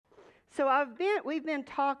So we've been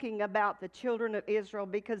talking about the children of Israel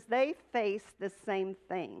because they faced the same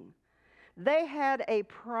thing. They had a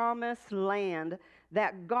promised land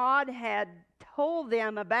that God had told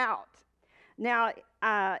them about. Now,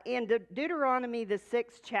 in Deuteronomy, the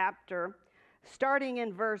 6th chapter, starting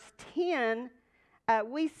in verse 10,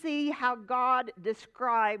 we see how God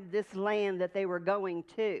described this land that they were going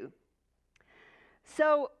to.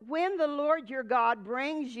 So when the Lord your God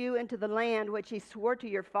brings you into the land which he swore to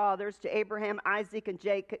your fathers, to Abraham, Isaac, and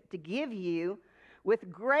Jacob, to give you,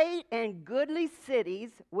 with great and goodly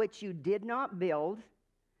cities which you did not build,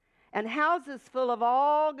 and houses full of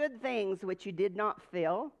all good things which you did not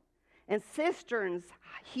fill, and cisterns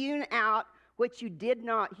hewn out which you did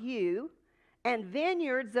not hew, and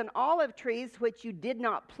vineyards and olive trees which you did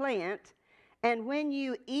not plant, and when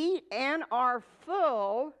you eat and are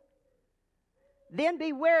full, then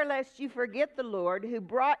beware lest you forget the Lord who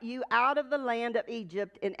brought you out of the land of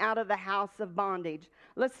Egypt and out of the house of bondage.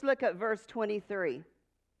 Let's look at verse 23.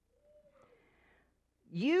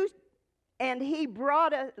 He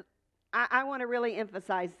brought us, I want to really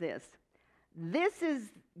emphasize this. This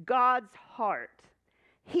is God's heart.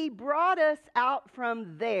 He brought us out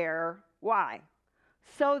from there. Why?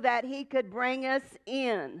 So that he could bring us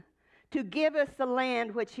in to give us the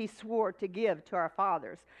land which he swore to give to our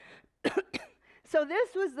fathers. So this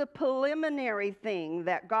was the preliminary thing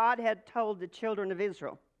that God had told the children of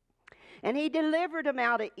Israel. And he delivered them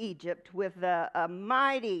out of Egypt with a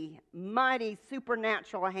mighty, mighty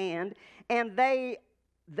supernatural hand. And they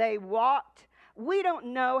walked. We don't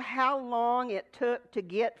know how long it took to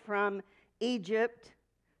get from Egypt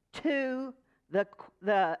to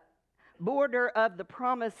the border of the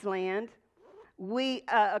Promised Land.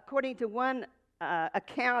 According to one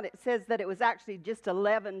account, it says that it was actually just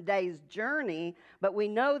 11 days journey, but we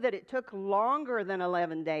know that it took longer than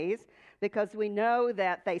 11 days because we know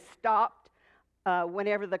that they stopped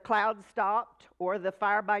whenever the clouds stopped or the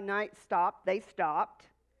fire by night stopped. They stopped,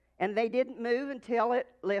 and they didn't move until it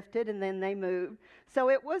lifted, and then they moved. So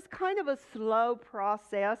it was kind of a slow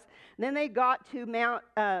process. And then they got to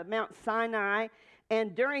Mount Sinai,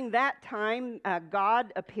 and during that time,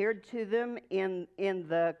 God appeared to them in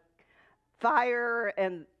the fire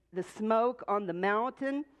and the smoke on the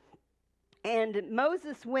mountain. And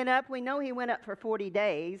Moses went up. We know he went up for 40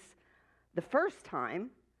 days the first time.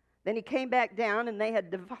 Then he came back down, and they had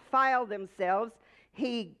defiled themselves.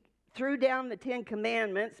 He threw down the 10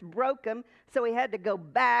 Commandments, broke them, so he had to go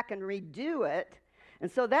back and redo it. And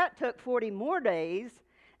so that took 40 more days.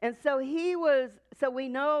 And so we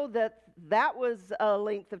know that was a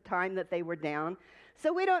length of time that they were down.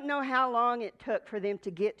 So we don't know how long it took for them to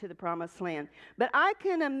get to the Promised Land. But I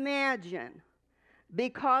can imagine,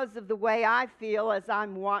 because of the way I feel as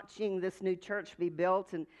I'm watching this new church be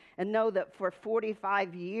built, and know that for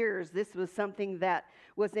 45 years this was something that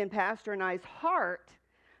was in Pastor and I's heart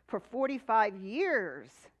for 45 years.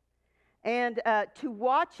 And to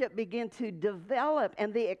watch it begin to develop,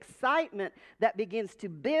 and the excitement that begins to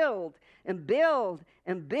build and build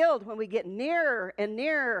and build when we get nearer and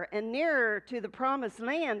nearer and nearer to the Promised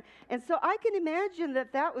Land. And so I can imagine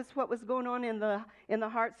that was what was going on in the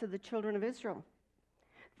hearts of the children of Israel.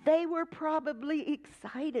 They were probably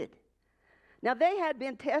excited. Now, they had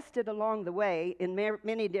been tested along the way in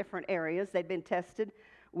many different areas. They'd been tested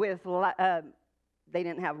with they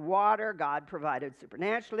didn't have water. God provided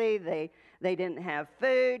supernaturally. They didn't have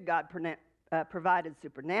food. God provided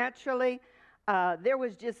supernaturally. There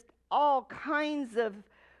was just all kinds of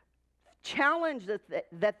challenges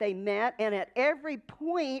that they met. And at every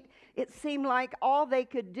point, it seemed like all they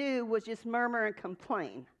could do was just murmur and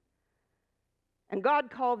complain. And God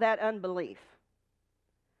called that unbelief.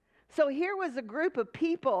 So here was a group of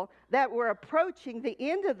people that were approaching the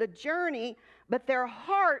end of the journey, but their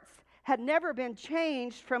hearts had never been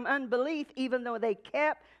changed from unbelief, even though they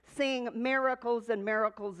kept seeing miracles and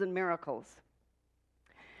miracles and miracles.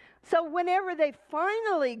 So whenever they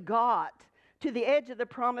finally got to the edge of the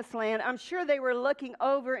Promised Land, I'm sure they were looking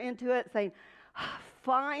over into it saying,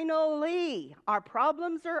 finally, our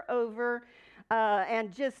problems are over,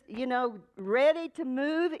 and just, ready to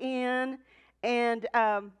move in. And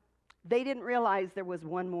they didn't realize there was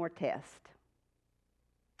one more test.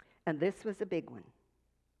 And this was a big one.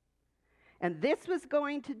 And this was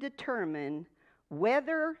going to determine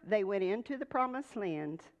whether they went into the Promised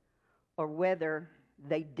Land or whether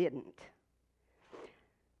they didn't.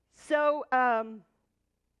 So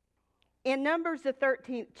in Numbers, the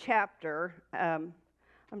 13th chapter, I'm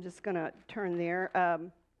just going to turn there.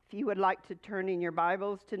 If you would like to turn in your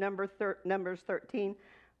Bibles to Numbers 13,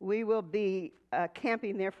 we will be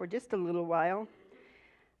camping there for just a little while.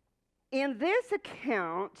 In this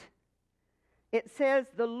account, it says,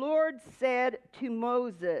 the Lord said to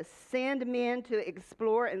Moses, send men to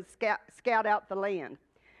explore and scout out the land.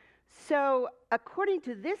 So, according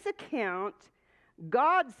to this account,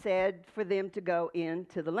 God said for them to go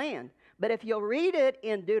into the land. But if you'll read it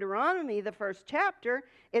in Deuteronomy, the first chapter,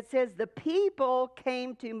 it says the people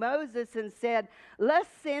came to Moses and said, let's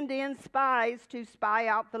send in spies to spy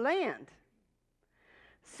out the land.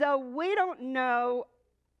 So we don't know.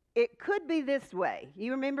 It could be this way.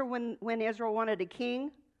 You remember when Israel wanted a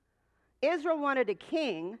king? Israel wanted a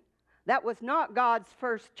king. That was not God's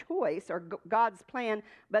first choice or God's plan,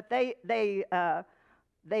 but they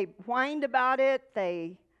whined about it.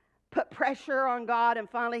 They put pressure on God, and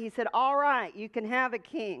finally he said, all right, you can have a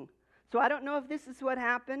king. So I don't know if this is what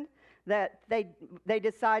happened, that they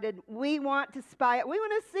decided, we want to spy it. We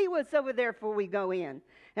want to see what's over there before we go in.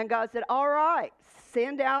 And God said, all right,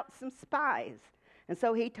 send out some spies. And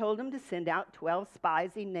so he told them to send out 12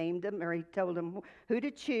 spies. He named them, or he told them who to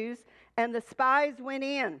choose. And the spies went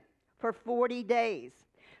in for 40 days.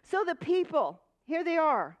 So the people, here they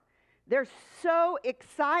are. They're so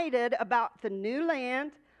excited about the new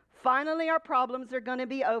land. Finally, our problems are going to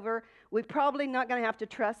be over. We're probably not going to have to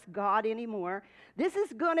trust God anymore. This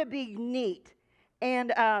is going to be neat.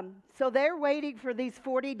 And so they're waiting for these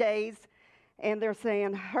 40 days. And they're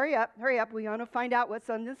saying, hurry up. We want to find out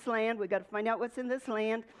what's on this land. We've got to find out what's in this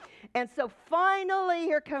land. And so finally,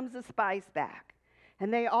 here comes the spies back.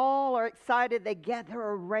 And they all are excited. They gather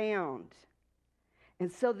around.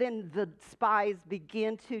 And so then the spies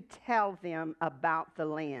begin to tell them about the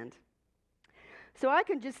land. So I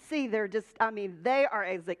can just see they are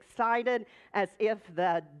as excited as if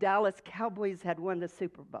the Dallas Cowboys had won the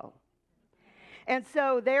Super Bowl. And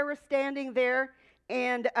so they were standing there,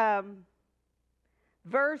 and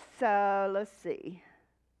let's see.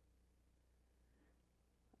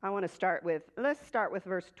 Let's start with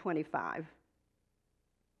verse 25.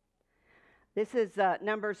 This is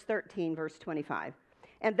Numbers 13, verse 25.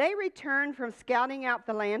 And they returned from scouting out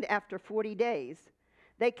the land after 40 days.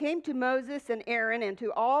 They came to Moses and Aaron and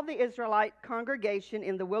to all the Israelite congregation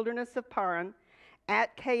in the wilderness of Paran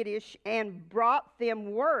at Kadesh and brought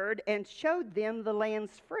them word and showed them the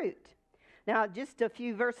land's fruit. Now, just a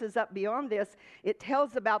few verses up beyond this, it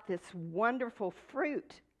tells about this wonderful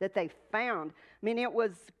fruit that they found. I mean, it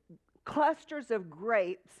was clusters of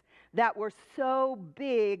grapes that were so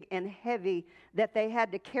big and heavy that they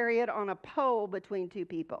had to carry it on a pole between two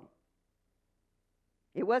people.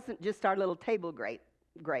 It wasn't just our little table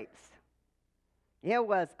grapes. It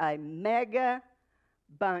was a mega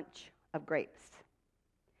bunch of grapes.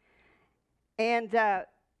 And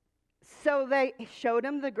so they showed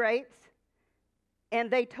him the grapes, and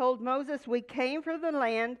they told Moses, we came from the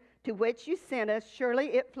land to which you sent us.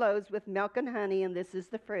 Surely it flows with milk and honey, and this is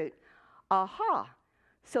the fruit. Aha!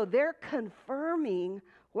 So they're confirming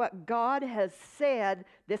what God has said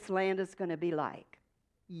this land is going to be like.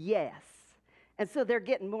 Yes. And so they're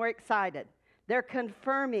getting more excited. They're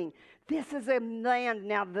confirming this is a land.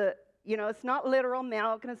 Now, it's not literal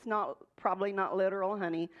milk, and it's probably not literal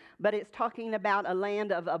honey, but it's talking about a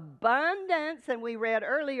land of abundance. And we read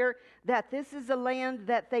earlier that this is a land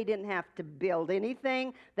that they didn't have to build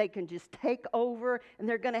anything. They can just take over, and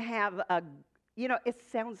they're going to have it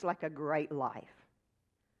sounds like a great life.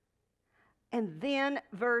 And then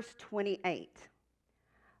verse 28.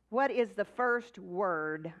 What is the first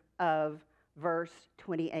word of verse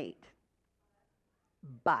 28?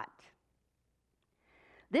 But.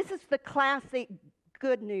 This is the classic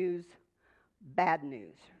good news, bad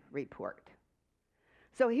news report.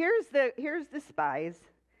 So here's the spies,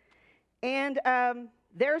 and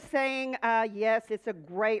they're saying, yes, it's a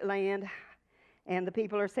great land. And the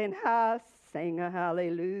people are saying, sing a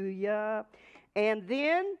hallelujah. And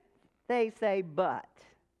then they say, but.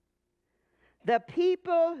 The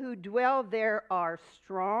people who dwell there are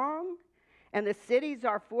strong, and the cities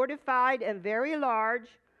are fortified and very large.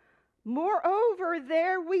 Moreover,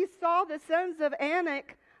 there we saw the sons of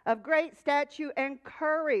Anak of great stature and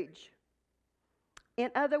courage.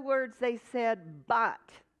 In other words, they said, but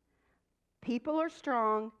people are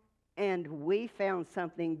strong, and we found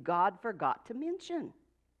something God forgot to mention.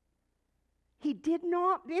 He did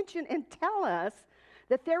not mention and tell us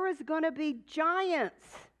that there was going to be giants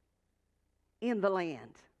in the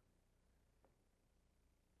land.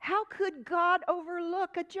 How could God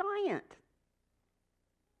overlook a giant?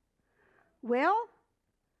 Well,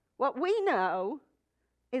 what we know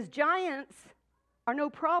is giants are no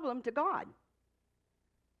problem to God.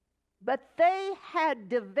 But they had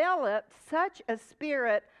developed such a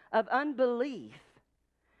spirit of unbelief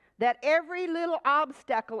that every little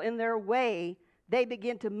obstacle in their way, they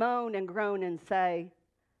begin to moan and groan and say,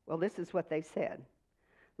 Well, this is what they said.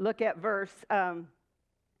 Look at verse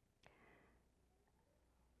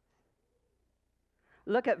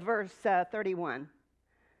 31.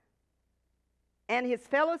 And his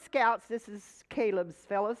fellow scouts, this is Caleb's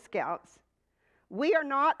fellow scouts, we are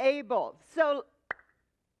not able. So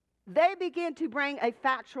they begin to bring a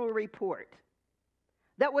factual report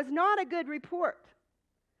that was not a good report.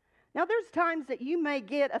 Now, there's times that you may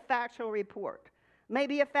get a factual report,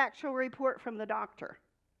 maybe a factual report from the doctor,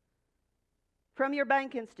 from your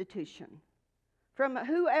bank institution, from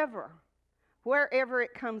whoever, wherever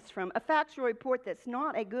it comes from, a factual report that's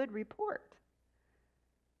not a good report.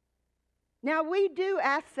 Now, we do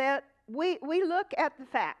ask that, we look at the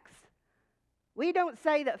facts. We don't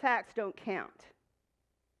say that facts don't count.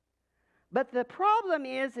 But the problem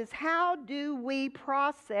is how do we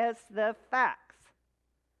process the facts?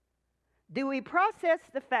 Do we process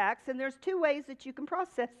the facts? And there's two ways that you can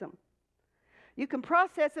process them. You can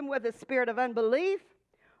process them with a spirit of unbelief,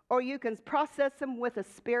 or you can process them with a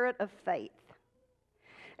spirit of faith.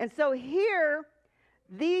 And so here,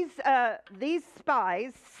 these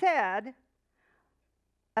spies said,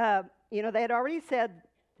 they had already said,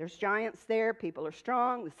 there's giants there, people are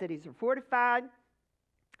strong, the cities are fortified,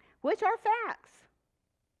 which are facts.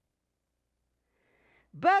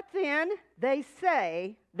 But then they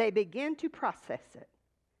begin to process it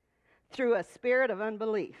through a spirit of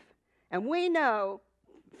unbelief. And we know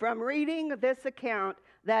from reading this account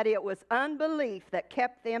that it was unbelief that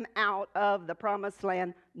kept them out of the promised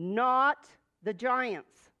land, not the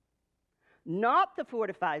giants, not the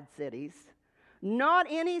fortified cities, not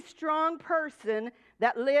any strong person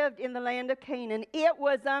that lived in the land of Canaan. It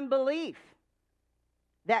was unbelief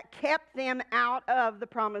that kept them out of the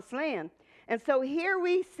promised land. And so here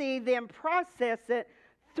we see them process it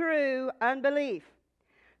through unbelief.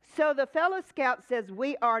 So the fellow scout says,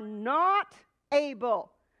 we are not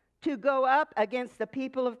able to go up against the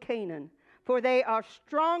people of Canaan, for they are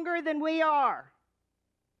stronger than we are.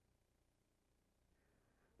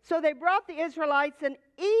 So they brought the Israelites an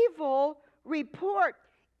evil report.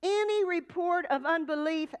 Any report of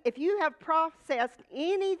unbelief, if you have processed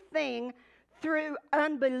anything through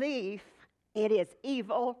unbelief, it is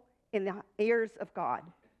evil in the ears of God.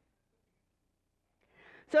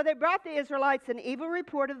 So they brought the Israelites an evil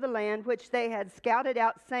report of the land which they had scouted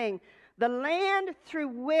out, saying, the land through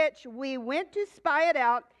which we went to spy it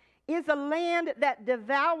out is a land that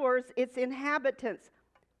devours its inhabitants.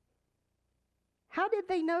 How did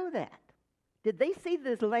they know that? Did they see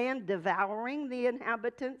this land devouring the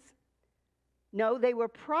inhabitants? No, they were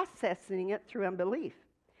processing it through unbelief.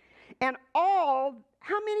 And how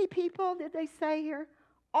many people did they say here?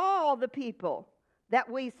 All the people that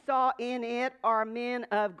we saw in it are men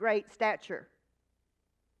of great stature.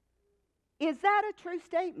 Is that a true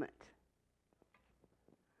statement?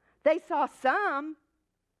 They saw some,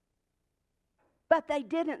 but they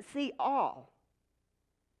didn't see all.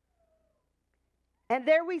 And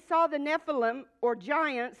there we saw the Nephilim, or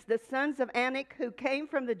giants, the sons of Anak, who came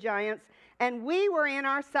from the giants, and we were in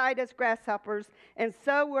our sight as grasshoppers, and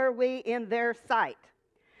so were we in their sight.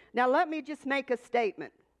 Now let me just make a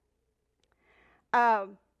statement.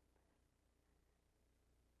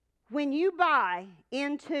 When you buy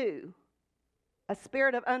into a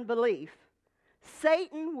spirit of unbelief,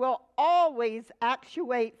 Satan will always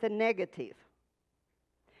actuate the negative.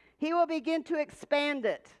 He will begin to expand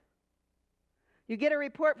it. You get a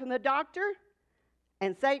report from the doctor,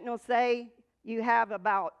 and Satan will say, you have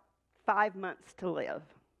about 5 months to live.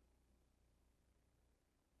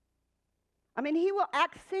 I mean, he will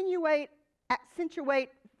accentuate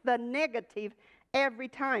the negative every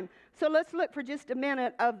time. So let's look for just a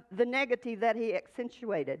minute of the negative that he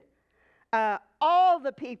accentuated. All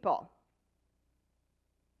the people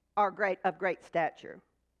are of great stature,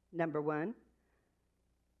 number one.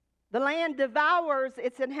 The land devours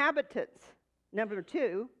its inhabitants, number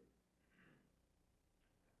two.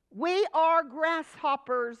 We are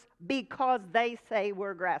grasshoppers because they say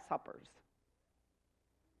we're grasshoppers.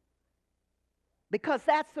 Because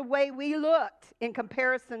that's the way we looked in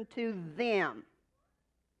comparison to them.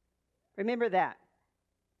 Remember that.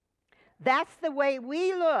 That's the way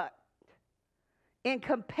we looked in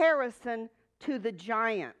comparison to the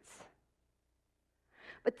giants.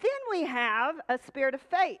 But then we have a spirit of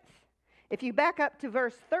faith. If you back up to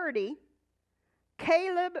verse 30,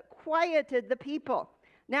 Caleb quieted the people.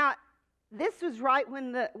 Now, this was right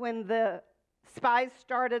when the spies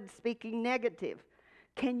started speaking negative.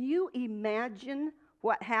 Can you imagine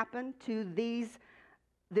what happened to these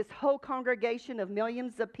this whole congregation of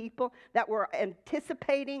millions of people that were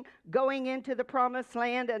anticipating going into the promised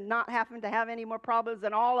land and not having to have any more problems,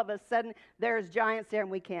 and all of a sudden there's giants there and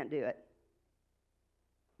we can't do it.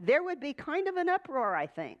 There would be kind of an uproar, I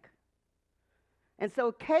think. And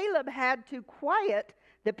so Caleb had to quiet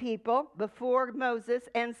the people before Moses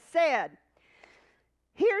and said,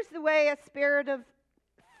 here's the way a spirit of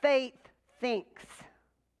faith thinks.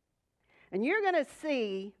 And you're going to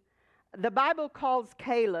see, the Bible calls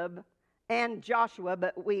Caleb and Joshua,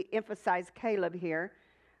 but we emphasize Caleb here,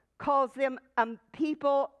 calls them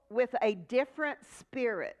people with a different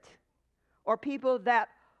spirit, or people that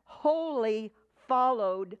wholly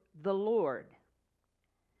followed the Lord.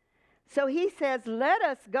 So he says, let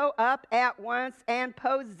us go up at once and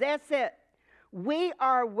possess it. We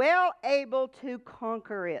are well able to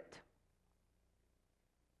conquer it.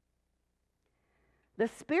 The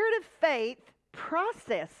spirit of faith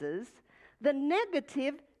processes the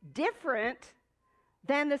negative different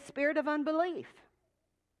than the spirit of unbelief.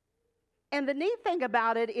 And the neat thing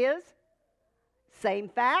about it is, same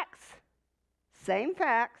facts.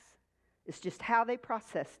 It's just how they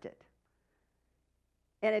processed it.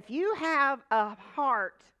 And if you have a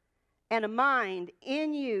heart and a mind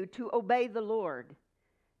in you to obey the Lord,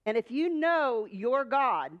 and if you know your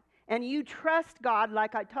God and you trust God,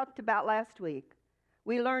 like I talked about last week,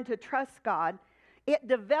 we learn to trust God, it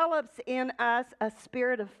develops in us a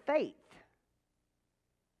spirit of faith.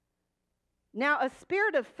 Now, a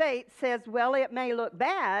spirit of faith says, well, it may look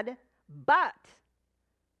bad, but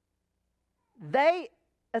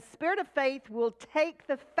a spirit of faith will take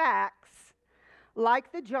the facts,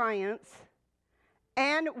 like the giants,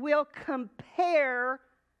 and will compare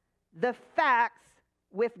the facts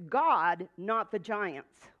with God, not the giants.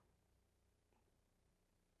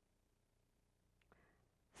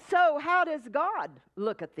 So how does God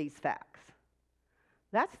look at these facts?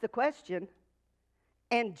 That's the question.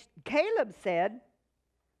 And Caleb said,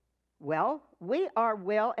 well, we are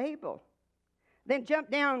well able. Then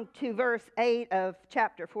jump down to verse 8 of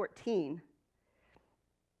chapter 14.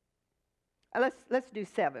 Let's do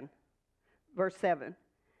 7, verse 7.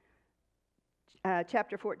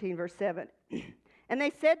 Chapter 14, verse 7. And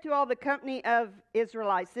they said to all the company of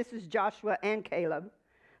Israelites, this is Joshua and Caleb,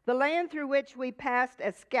 the land through which we passed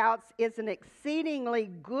as scouts is an exceedingly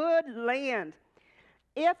good land.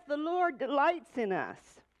 If the Lord delights in us,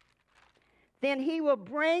 then he will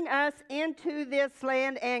bring us into this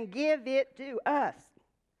land and give it to us,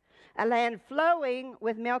 a land flowing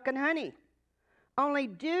with milk and honey. Only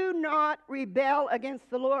do not rebel against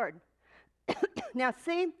the Lord. Now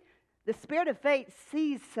see, the spirit of faith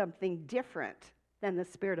sees something different than the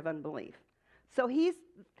spirit of unbelief. So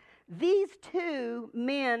these two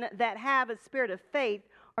men that have a spirit of faith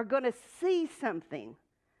are going to see something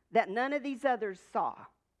that none of these others saw.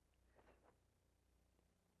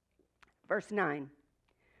 Verse 9.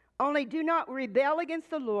 Only do not rebel against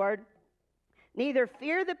the Lord, neither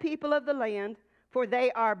fear the people of the land, for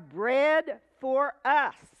they are bread for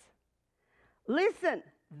us. Listen,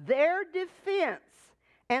 their defense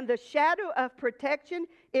and the shadow of protection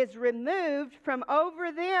is removed from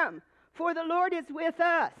over them, for the Lord is with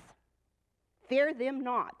us. Fear them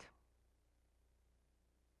not.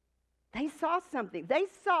 They saw something. They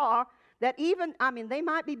saw that they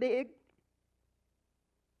might be big.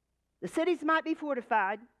 The cities might be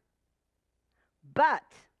fortified. But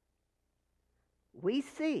we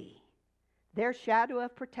see their shadow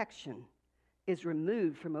of protection is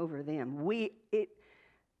removed from over them. We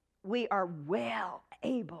are well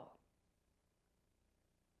able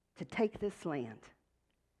to take this land.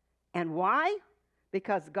 And why?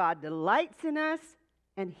 Because God delights in us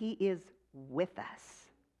and he is with us.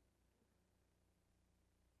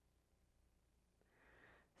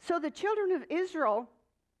 So the children of Israel,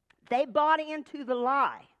 they bought into the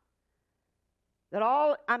lie.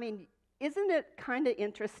 Isn't it kind of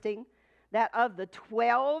interesting that of the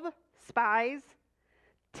 12 spies,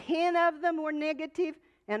 10 of them were negative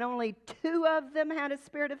and only 2 of them had a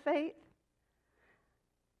spirit of faith?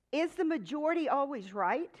 Is the majority always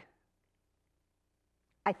right?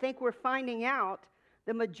 I think we're finding out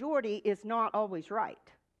the majority is not always right.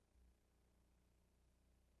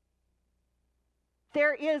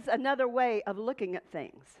 There is another way of looking at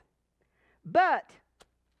things. But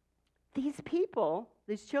these people,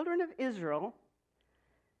 these children of Israel,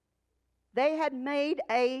 they had made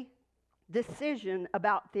a decision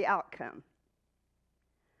about the outcome.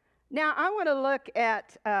 Now, I want to look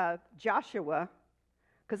at Joshua,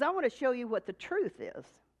 because I want to show you what the truth is.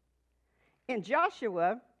 In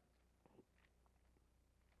Joshua,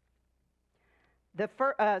 the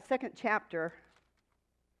second chapter,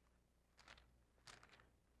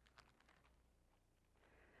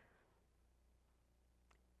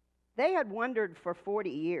 they had wandered for 40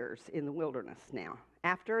 years in the wilderness now.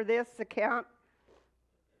 After this account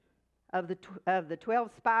of the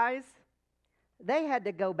 12 spies, they had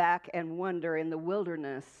to go back and wander in the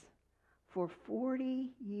wilderness for 40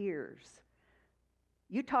 years.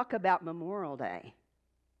 You talk about Memorial Day.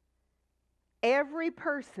 Every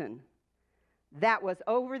person that was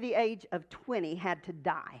over the age of 20 had to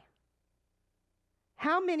die.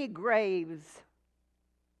 How many graves,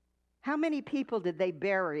 how many people did they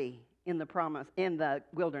bury in the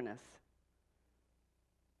wilderness?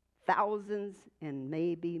 Thousands and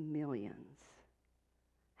maybe millions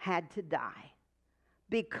had to die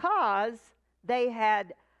because they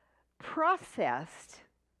had processed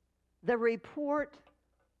the report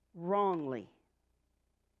wrongly.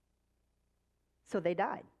 So they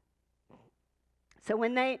died. So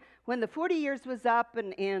when the 40 years was up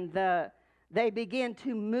and they began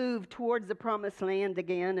to move towards the promised land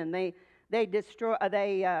again, and they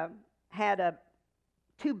had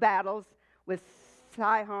two battles with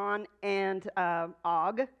Sihon and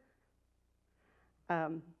Og.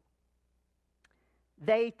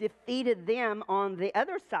 They defeated them on the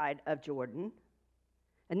other side of Jordan,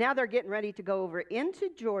 and now they're getting ready to go over into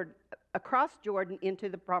Jordan, across Jordan into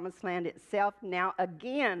the promised land itself. Now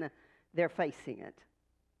again, they're facing it.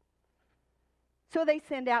 So they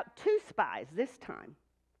send out 2 spies this time.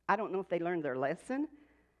 I don't know if they learned their lesson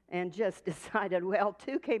and just decided, well,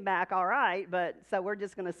 2 came back all right, but so we're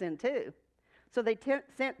just going to send 2. So they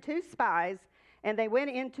sent 2 spies, and they went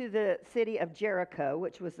into the city of Jericho,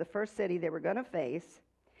 which was the first city they were going to face.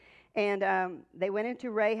 And they went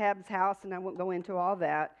into Rahab's house, and I won't go into all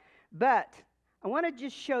that. But I want to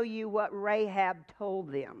just show you what Rahab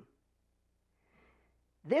told them.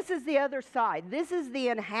 This is the other side. This is the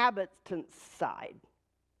inhabitants' side.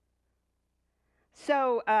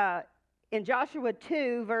 So in Joshua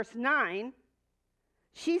 2, verse 9,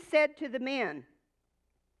 she said to the men,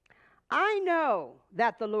 I know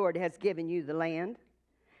that the Lord has given you the land,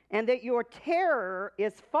 and that your terror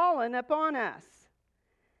is fallen upon us.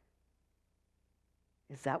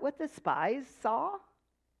 Is that what the spies saw?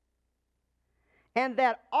 And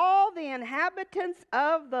that all the inhabitants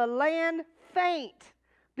of the land faint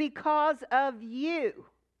because of you.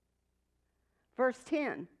 Verse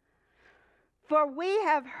 10. For we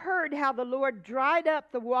have heard how the Lord dried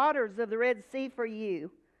up the waters of the Red Sea for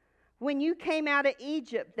you when you came out of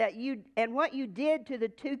Egypt, and what you did to the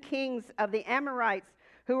 2 kings of the Amorites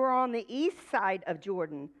who were on the east side of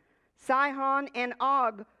Jordan, Sihon and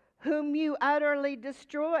Og, whom you utterly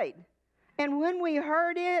destroyed. And when we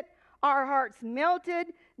heard it, our hearts melted,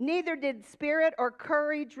 neither did spirit or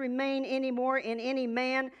courage remain anymore in any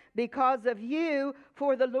man because of you.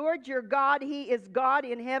 For the Lord your God, He is God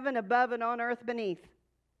in heaven above and on earth beneath.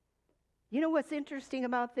 You know what's interesting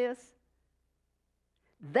about this?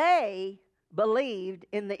 They believed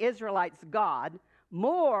in the Israelites' God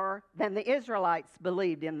more than the Israelites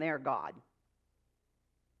believed in their God.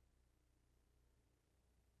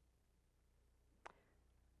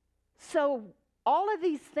 So all of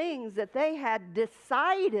these things that they had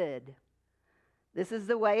decided, this is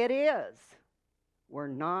the way it is, were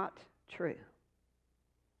not true.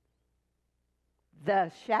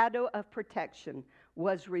 The shadow of protection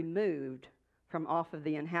was removed from off of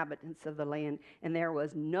the inhabitants of the land, and there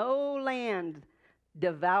was no land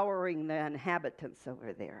devouring the inhabitants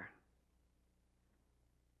over there.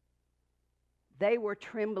 They were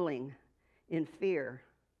trembling in fear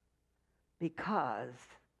because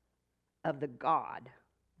of the God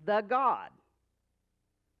of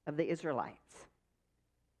the Israelites.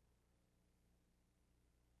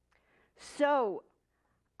 So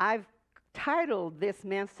I've titled this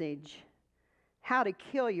message, How to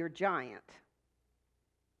Kill Your Giant.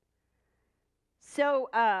 So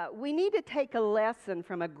we need to take a lesson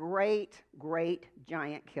from a great, great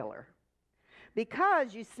giant killer.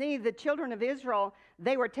 Because, you see, the children of Israel,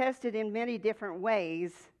 they were tested in many different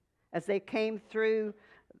ways as they came through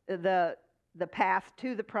the path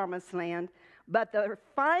to the promised land. But the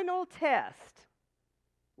final test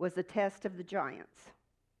was the test of the giants.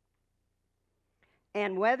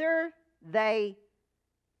 And whether they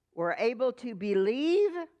were able to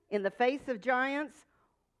believe in the face of giants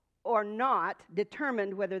or not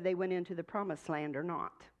determined whether they went into the promised land or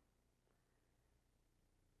not.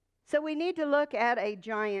 So we need to look at a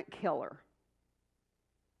giant killer.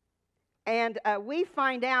 And we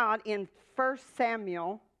find out in 1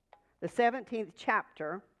 Samuel, the 17th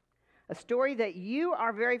chapter, a story that you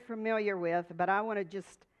are very familiar with, but I want to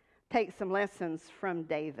just take some lessons from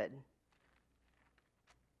David.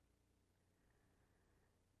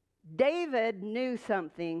 David knew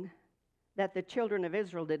something that the children of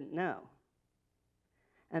Israel didn't know.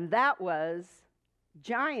 And that was,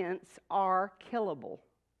 giants are killable.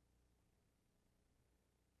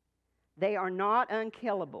 They are not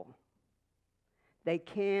unkillable. They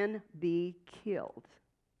can be killed.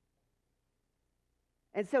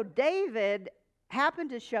 And so David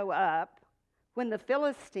happened to show up when the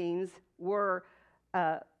Philistines were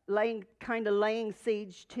laying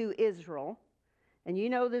siege to Israel. And you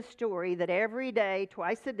know the story that every day,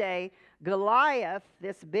 twice a day, Goliath,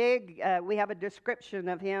 this big, we have a description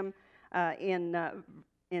of him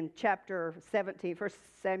in chapter 17, 1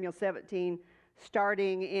 Samuel 17,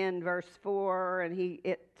 starting in verse 4, and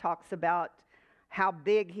it talks about how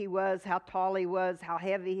big he was, how tall he was, how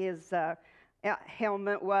heavy his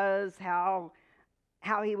helmet was, how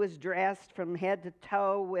he was dressed from head to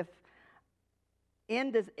toe with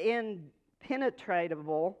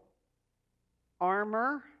impenetrable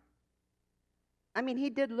armor. I mean, he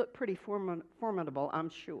did look pretty formidable, I'm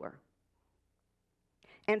sure.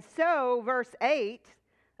 And so, verse 8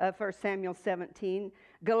 of 1 Samuel 17,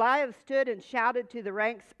 Goliath stood and shouted to the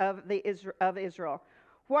ranks of Israel,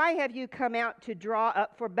 "Why have you come out to draw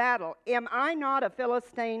up for battle? Am I not a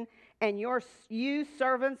Philistine, and you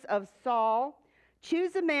servants of Saul?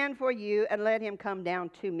 Choose a man for you and let him come down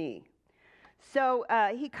to me." So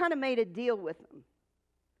he kind of made a deal with them.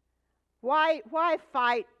 Why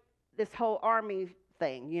fight this whole army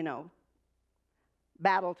thing,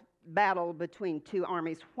 battle between two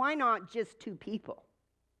armies? Why not just two people?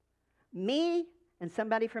 Me and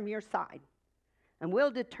somebody from your side, and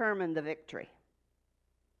we'll determine the victory.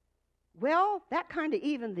 Well, that kind of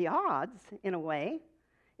evened the odds in a way,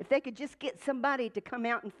 if they could just get somebody to come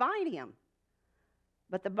out and fight him.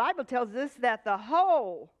 But the Bible tells us that the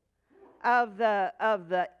whole of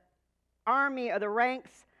the army, or the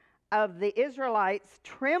ranks of the Israelites,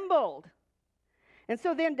 trembled. And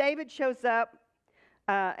so then David shows up,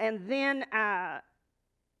 and then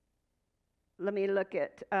let me look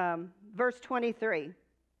at verse 23.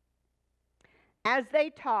 As they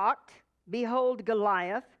talked, behold,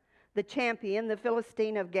 Goliath, the champion, the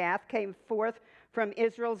Philistine of Gath, came forth from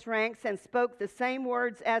Israel's ranks and spoke the same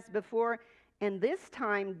words as before, and this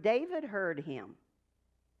time David heard him.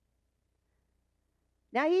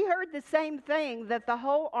 Now he heard the same thing that the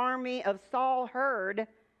whole army of Saul heard,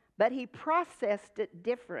 but he processed it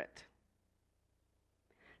different.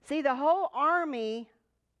 See, the whole army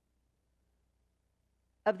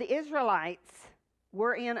of the Israelites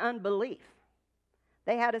were in unbelief.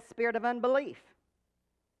 They had a spirit of unbelief.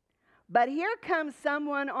 But here comes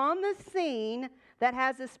someone on the scene that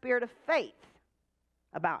has a spirit of faith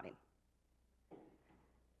about him.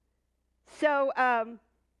 So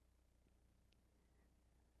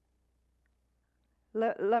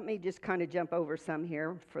let me just kind of jump over some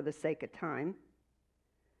here for the sake of time.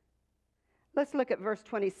 Let's look at verse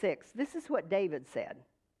 26. This is what David said.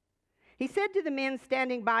 He said to the men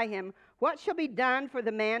standing by him, "What shall be done for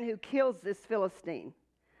the man who kills this Philistine?"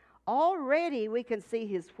 Already we can see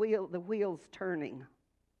the wheels turning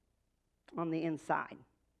on the inside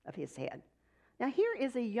of his head. Now here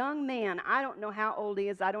is a young man. I don't know how old he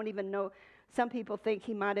is. I don't even know. Some people think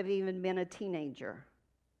he might have even been a teenager.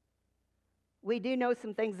 We do know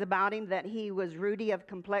some things about him, that he was ruddy of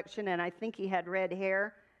complexion, and I think he had red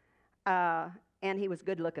hair, and he was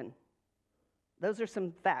good looking. Those are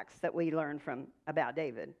some facts that we learn about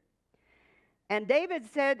David. And David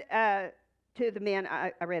said to the men,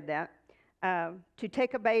 I read that, to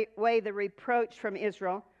take away the reproach from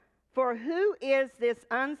Israel. For who is this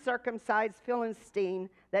uncircumcised Philistine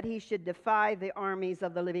that he should defy the armies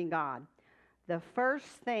of the living God? The first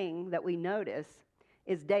thing that we notice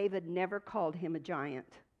is David never called him a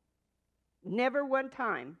giant. Never one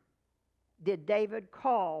time did David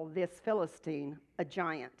call this Philistine a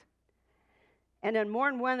giant. And on more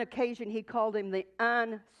than one occasion, he called him the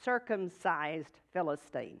uncircumcised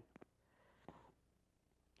Philistine.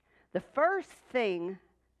 The first thing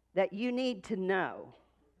that you need to know,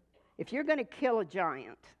 if you're going to kill a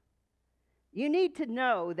giant, you need to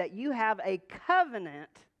know that you have a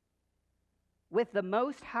covenant with the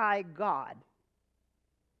Most High God.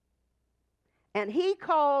 And he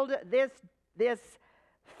called this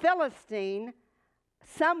Philistine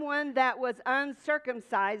someone that was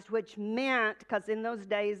uncircumcised, which meant, because in those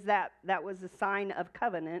days that was a sign of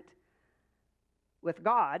covenant with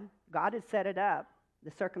God. God had set it up,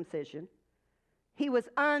 the circumcision. He was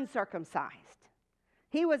uncircumcised.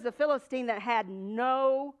 He was a Philistine that had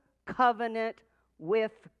no covenant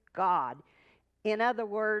with God. In other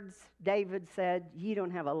words, David said, you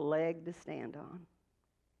don't have a leg to stand on.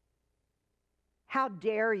 How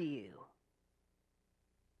dare you?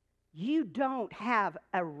 You don't have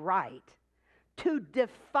a right to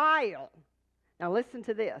defile. Now listen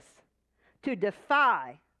to this. To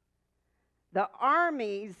defy the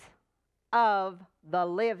armies of the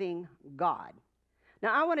living God.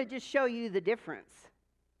 Now I want to just show you the difference.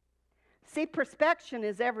 See, perspection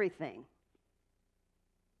is everything.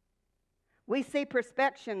 We see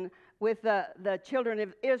perspection with the children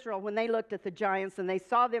of Israel when they looked at the giants and they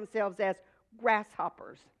saw themselves as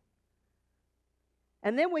grasshoppers.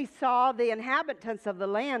 And then we saw the inhabitants of the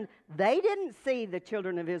land. They didn't see the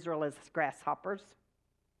children of Israel as grasshoppers.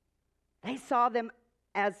 They saw them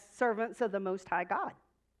as servants of the Most High God.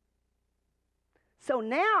 So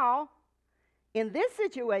now, in this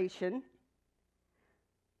situation,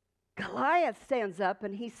 Goliath stands up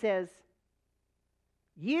and he says,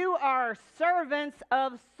 "You are servants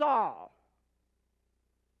of Saul.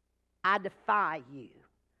 I defy you."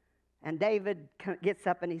 And David gets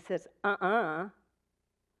up and he says,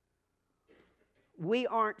 we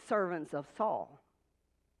aren't servants of Saul.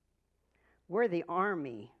 We're the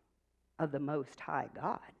army of the Most High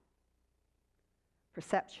God.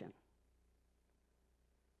 Perception.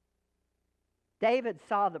 David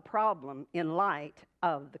saw the problem in light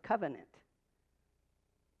of the covenant.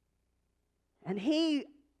 And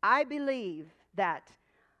I believe that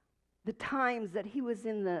the times that he was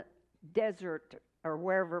in the desert or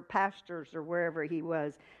wherever, pastures or wherever he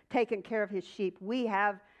was, taking care of his sheep, we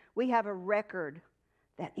have a record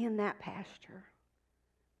that in that pasture,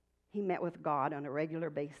 he met with God on a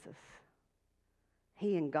regular basis.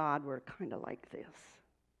 He and God were kind of like this.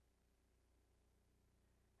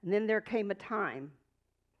 And then there came a time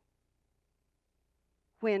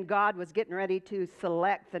when God was getting ready to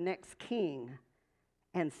select the next king,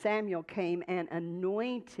 and Samuel came and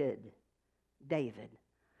anointed David.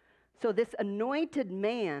 So this anointed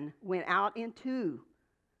man went out into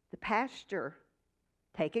the pasture,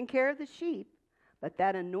 taking care of the sheep, but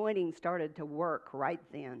that anointing started to work right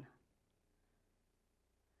then.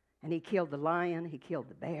 And he killed the lion, he killed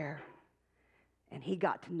the bear, and he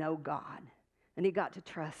got to know God, and he got to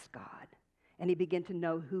trust God, and he began to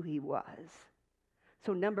know who he was.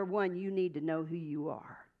 So number one, you need to know who you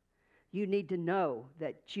are. You need to know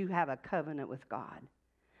that you have a covenant with God.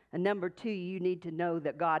 And number two, you need to know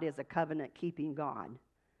that God is a covenant-keeping God.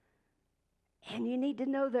 And you need to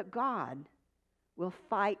know that God will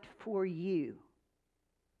fight for you.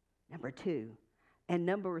 Number two. And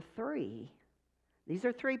number three, these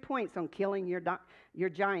are 3 points on killing your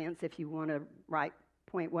giants if you want to write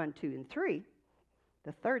point 1, 2, and 3.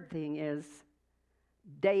 The third thing is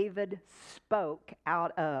David spoke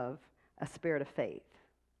out of a spirit of faith.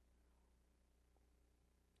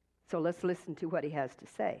 So let's listen to what he has to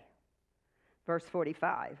say. Verse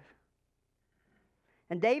 45.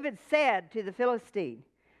 And David said to the Philistine,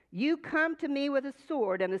 "You come to me with a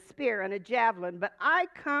sword and a spear and a javelin, but I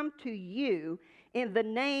come to you in the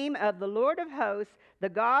name of the Lord of hosts, the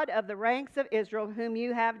God of the ranks of Israel, whom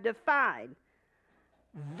you have defied.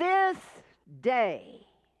 This day,"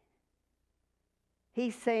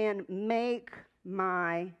 he's saying, "make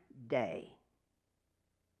my day.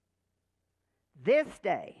 This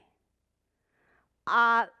day,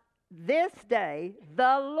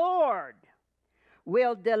 the Lord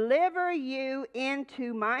will deliver you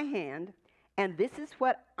into my hand, and this is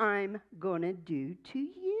what I'm going to do to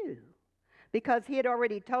you." Because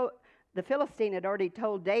the Philistine had already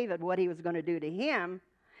told David what he was going to do to him.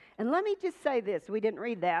 And let me just say this, we didn't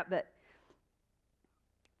read that, but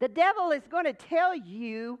the devil is going to tell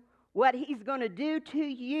you what he's going to do to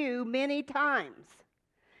you many times.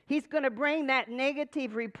 He's going to bring that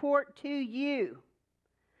negative report to you.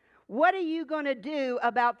 What are you going to do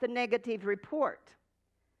about the negative report?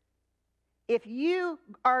 If you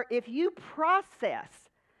process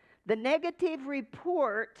the negative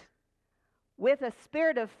report with a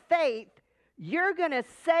spirit of faith, you're going to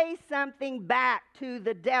say something back to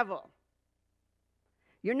the devil.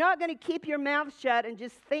 You're not going to keep your mouth shut and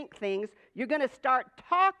just think things. You're going to start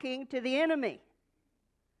talking to the enemy.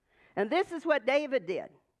 And this is what David did.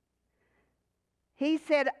 He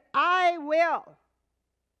said, "I will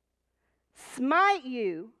smite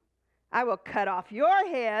you. I will cut off your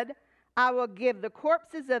head. I will give the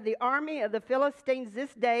corpses of the army of the Philistines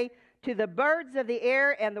this day to the birds of the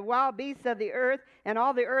air and the wild beasts of the earth, and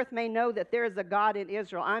all the earth may know that there is a God in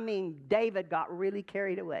Israel." I mean, David got really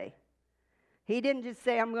carried away. He didn't just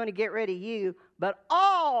say, "I'm going to get rid of you," but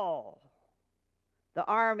all the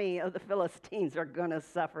army of the Philistines are going to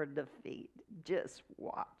suffer defeat. Just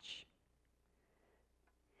watch.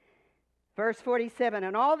 Verse 47,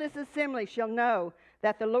 "And all this assembly shall know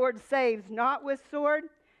that the Lord saves not with sword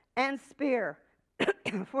and spear,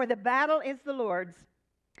 for the battle is the Lord's,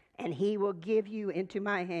 and he will give you into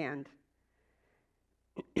my hand."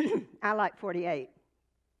 I like 48.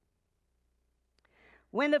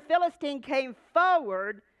 When the Philistine came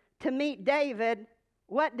forward to meet David,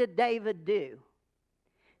 what did David do?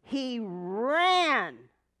 He ran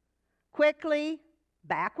quickly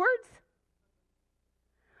backwards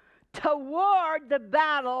toward the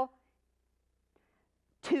battle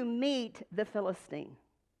to meet the Philistine.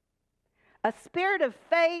 A spirit of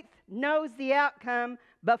faith knows the outcome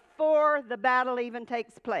before the battle even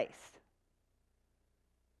takes place.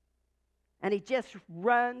 And he just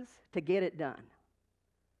runs to get it done.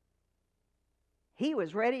 He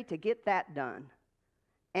was ready to get that done.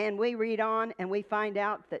 And we read on and we find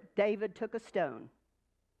out that David took a stone,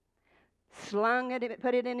 slung it,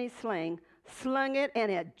 put it in his sling, slung it,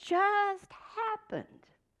 and it just happened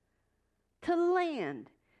to land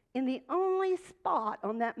in the only spot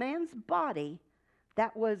on that man's body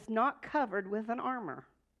that was not covered with an armor.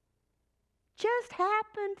 Just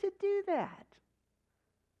happened to do that.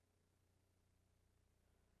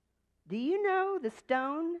 Do you know the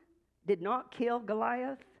stone did not kill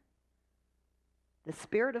Goliath? The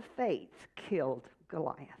spirit of faith killed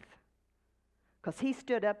Goliath. Because he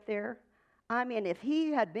stood up there. I mean, if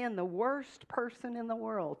he had been the worst person in the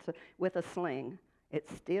world with a sling, it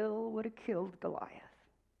still would have killed Goliath.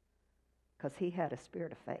 Because he had a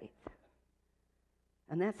spirit of faith.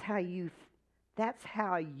 And that's how you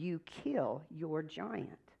kill your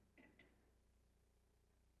giant.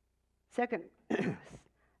 Second,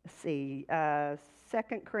 let's see, 2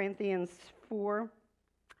 Corinthians 4,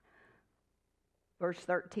 verse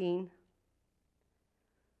 13.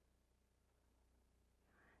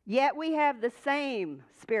 Yet we have the same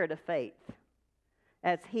spirit of faith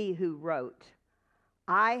as he who wrote,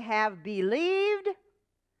 I have believed,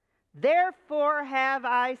 therefore have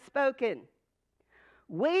I spoken.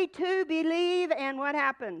 We too believe, and what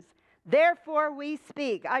happens? Therefore we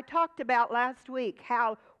speak. I talked about last week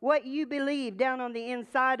how what you believe down on the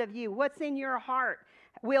inside of you, what's in your heart,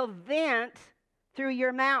 will vent through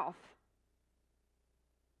your mouth.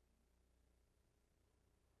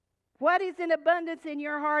 What is in abundance in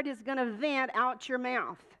your heart is going to vent out your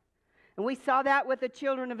mouth. And we saw that with the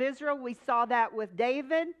children of Israel. We saw that with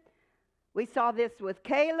David. We saw this with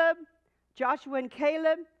Caleb, Joshua and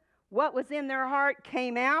Caleb. What was in their heart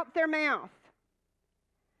came out their mouth.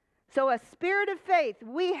 So a spirit of faith.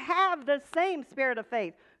 We have the same spirit of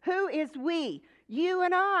faith. Who is we? You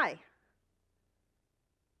and I.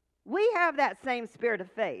 We have that same spirit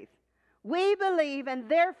of faith. We believe, and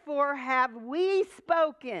therefore have we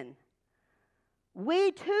spoken.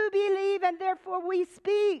 We too believe, and therefore we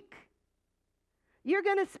speak. You're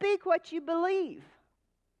going to speak what you believe.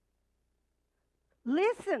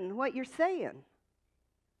 Listen what you're saying.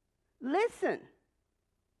 Listen.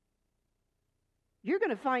 You're going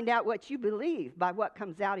to find out what you believe by what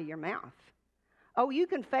comes out of your mouth. Oh, you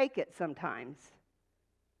can fake it sometimes.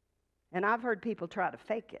 And I've heard people try to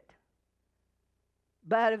fake it.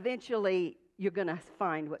 But eventually, you're going to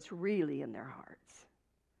find what's really in their hearts.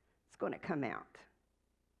 It's going to come out.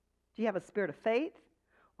 Do you have a spirit of faith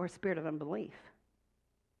or a spirit of unbelief?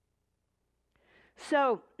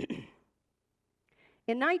 So,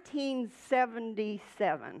 in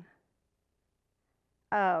 1977,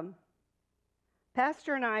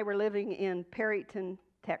 Pastor and I were living in Perryton,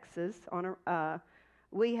 Texas.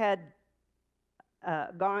 We had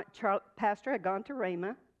Pastor had gone to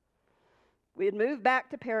Rhema. We had moved back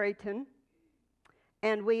to Perryton,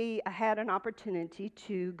 and we had an opportunity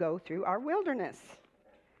to go through our wilderness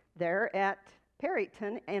there at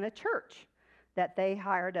Perryton in a church that they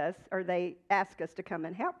hired us, or they asked us to come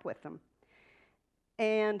and help with them.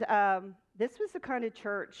 And this was the kind of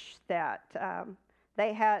church that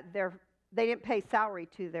they didn't pay salary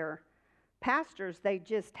to their pastors. They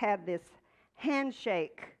just had this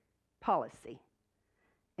handshake policy.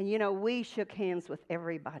 And you know, we shook hands with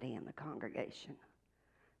everybody in the congregation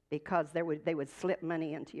because they would slip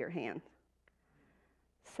money into your hand.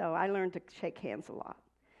 So I learned to shake hands a lot.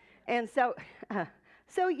 And so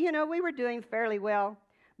you know, we were doing fairly well.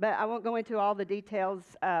 But I won't go into all the details,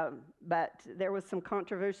 but there was some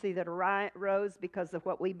controversy that arose because of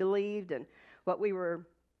what we believed and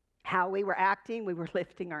how we were acting. We were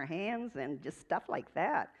lifting our hands and just stuff like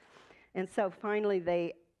that. And so finally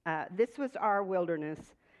this was our wilderness,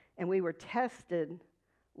 and we were tested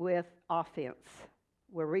with offense.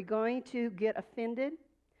 Were we going to get offended?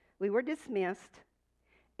 We were dismissed,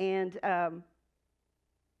 and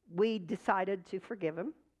we decided to forgive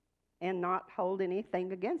him and not hold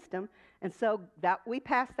anything against them. And so that we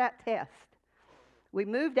passed that test. We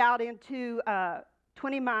moved out into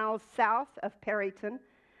 20 miles south of Perryton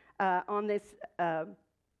on this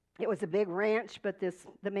It was a big ranch, but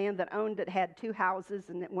the man that owned it had 2 houses,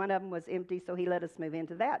 and one of them was empty, so he let us move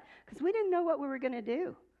into that because we didn't know what we were going to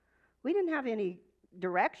do. We didn't have any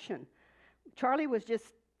direction. Charlie was just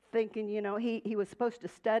thinking, he was supposed to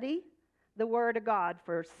study the Word of God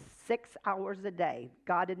for 6 hours a day.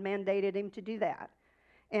 God had mandated him to do that.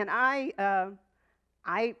 And I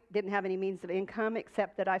didn't have any means of income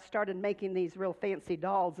except that I started making these real fancy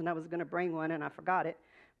dolls, and I was going to bring one, and I forgot it.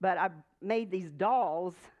 But I made these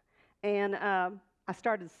dolls, and I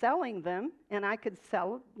started selling them, and I could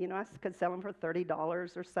sell them for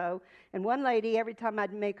 $30 or so. And one lady, every time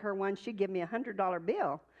I'd make her one, she'd give me a $100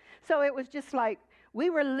 bill. So it was just like we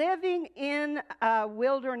were living in a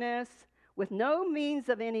wilderness with no means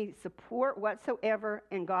of any support whatsoever,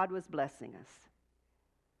 and God was blessing us.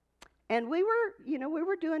 And we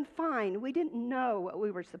were doing fine. We didn't know what we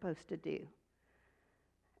were supposed to do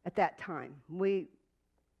at that time. We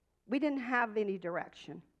didn't have any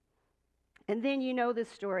direction. And then you know this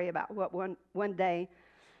story about what one day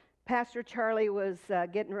Pastor Charlie was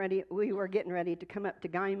we were getting ready to come up to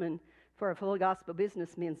Guyman for a full gospel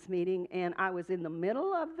businessmen's meeting, and I was in the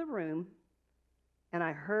middle of the room, and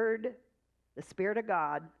I heard the Spirit of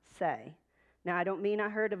God say, now I don't mean I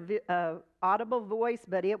heard a audible voice,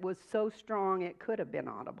 but it was so strong it could have been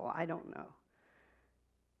audible. I don't know.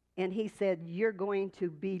 And he said, you're going to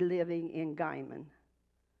be living in Guyman.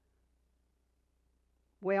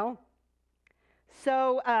 Well,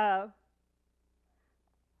 so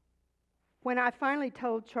when I finally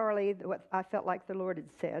told Charlie what I felt like the Lord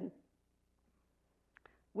had said,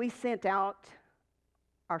 we sent out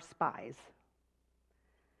our spies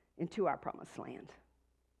into our promised land.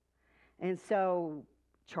 And so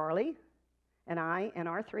Charlie and I and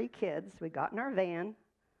our 3 kids, we got in our van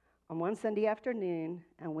on one Sunday afternoon,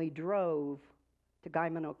 and we drove to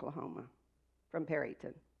Guyman, Oklahoma from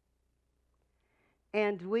Perryton.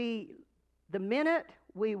 And the minute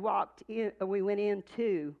we walked in, we went in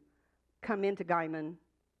to come into Guyman,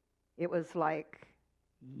 it was like,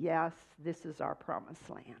 yes, this is our promised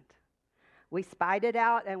land. We spied it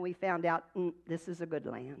out, and we found out this is a good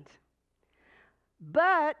land.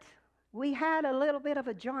 But we had a little bit of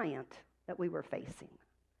a giant that we were facing.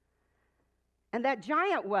 And that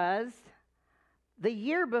giant was, the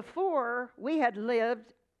year before, we had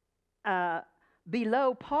lived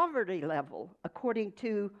below poverty level, according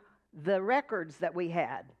to the records that we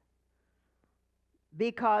had.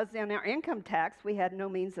 Because in our income tax, we had no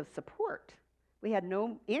means of support. We had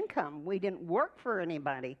no income. We didn't work for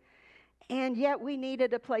anybody. And yet we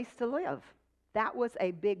needed a place to live. That was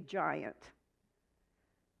a big giant.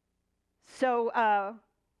 So I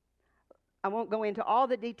won't go into all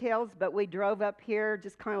the details, but we drove up here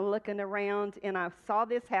just kind of looking around, and I saw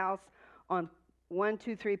this house on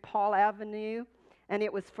 123 Paul Avenue, and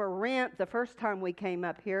it was for rent the first time we came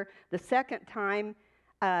up here. The second time,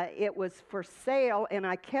 it was for sale, and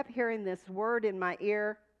I kept hearing this word in my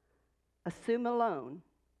ear, assume a loan,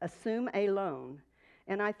 assume a loan.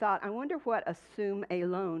 And I thought, I wonder what assume a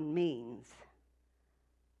loan means.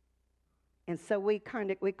 And so we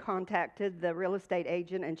contacted the real estate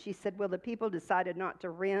agent, and she said, well, the people decided not to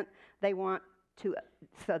rent. They want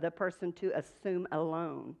the person to assume a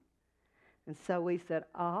loan. And so we said,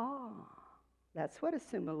 that's what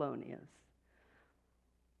assume a loan is.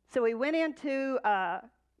 So we went into a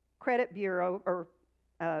credit bureau or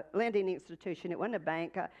lending institution. It wasn't a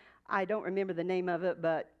bank. I don't remember the name of it,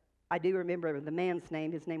 but I do remember the man's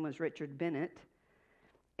name. His name was Richard Bennett.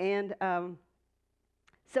 And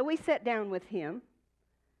so we sat down with him.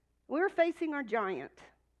 We were facing our giant.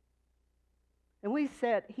 And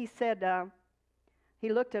he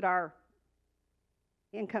looked at our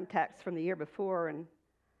income tax from the year before,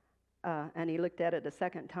 and he looked at it a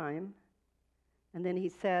second time. And then he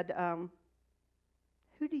said,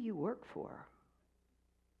 who do you work for?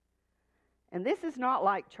 And this is not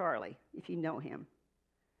like Charlie, if you know him.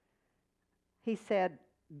 He said,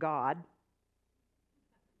 God.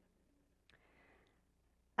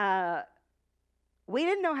 We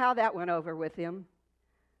didn't know how that went over with him,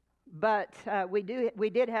 but we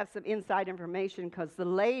did have some inside information because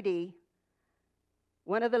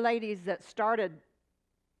one of the ladies that started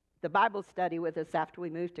the Bible study with us after we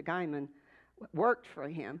moved to Guyman worked for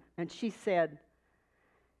him, and she said,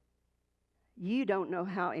 you don't know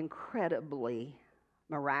how incredibly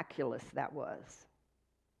miraculous that was.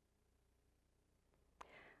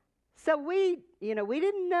 So we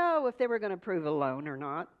didn't know if they were going to approve a loan or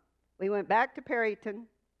not. We went back to Perryton.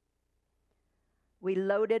 We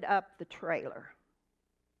loaded up the trailer.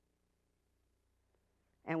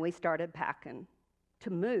 And we started packing to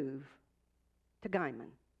move to Guyman.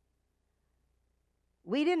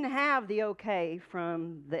 We didn't have the okay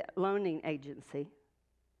from the loaning agency,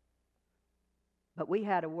 but we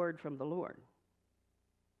had a word from the Lord.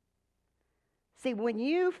 See, when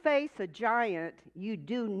you face a giant, you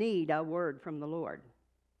do need a word from the Lord.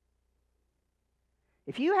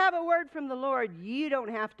 If you have a word from the Lord, you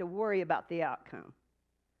don't have to worry about the outcome.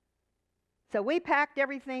 So we packed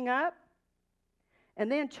everything up,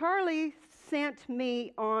 and then Charlie sent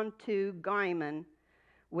me on to Guyman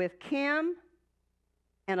with Kim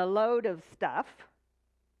and a load of stuff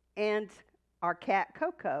and our cat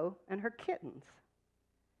Coco and her kittens.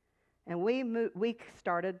 And we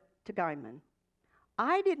started to Guyman.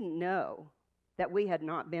 I didn't know that we had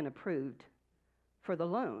not been approved for the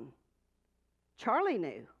loan. Charlie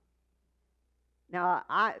knew. Now,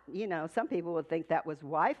 some people would think that was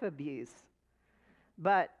wife abuse.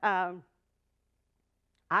 But I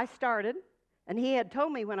started, and he had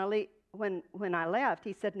told me when I left,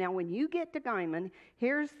 he said, now when you get to Guyman,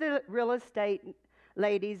 here's the real estate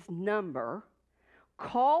lady's number.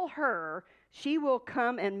 Call her. She will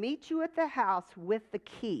come and meet you at the house with the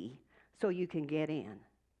key so you can get in.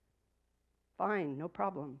 Fine, no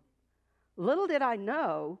problem. Little did I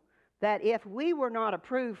know that if we were not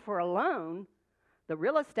approved for a loan, the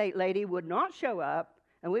real estate lady would not show up,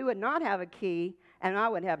 and we would not have a key, and I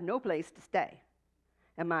would have no place to stay.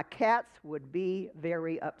 And my cats would be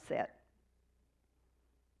very upset.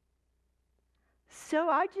 So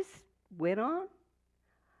I just went on.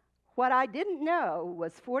 What I didn't know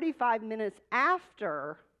was 45 minutes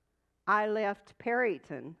after I left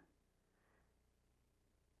Perryton,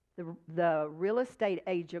 the real estate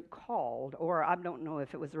agent called, or I don't know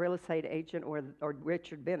if it was a real estate agent or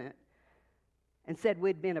Richard Bennett, and said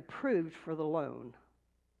we'd been approved for the loan.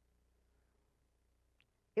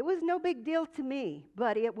 It was no big deal to me,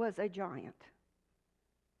 but it was a giant.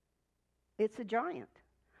 It's a giant.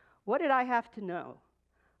 What did I have to know?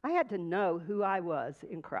 I had to know who I was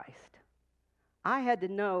in Christ. I had to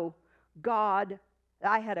know God.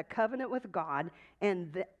 I had a covenant with God,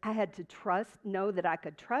 and I had to know that I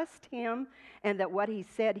could trust Him and that what He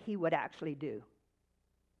said He would actually do.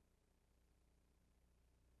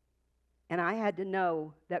 And I had to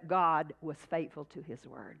know that God was faithful to His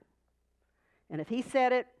word. And if He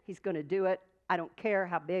said it, He's going to do it. I don't care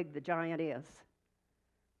how big the giant is.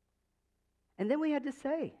 And then we had to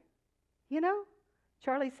say,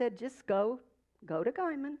 Charlie said, just go to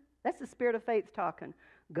Guyman. That's the spirit of faith talking.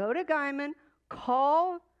 Go to Guyman,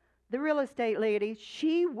 call the real estate lady.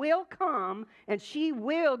 She will come, and she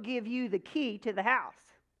will give you the key to the house.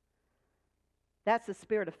 That's the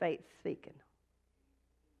spirit of faith speaking.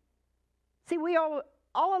 See, we all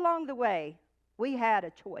along the way, we had a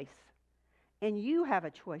choice. And you have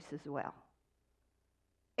a choice as well.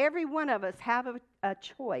 Every one of us have a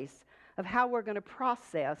choice of how we're going to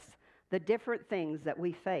process the different things that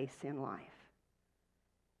we face in life.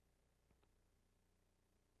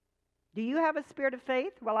 Do you have a spirit of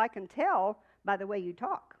faith? Well, I can tell by the way you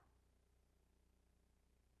talk.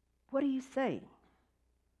 What are you saying?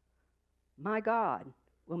 My God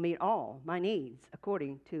will meet all my needs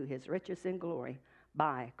according to His riches in glory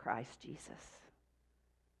by Christ Jesus.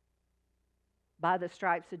 By the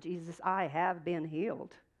stripes of Jesus, I have been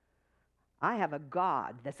healed. I have a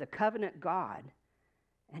God that's a covenant God,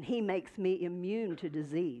 and He makes me immune to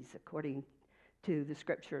disease according to the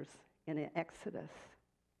scriptures in Exodus.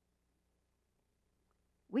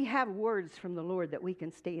 We have words from the Lord that we can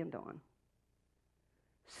stand on.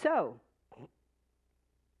 So,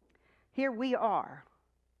 here we are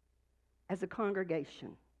as a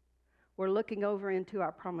congregation. We're looking over into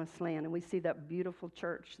our promised land, and we see that beautiful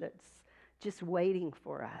church that's just waiting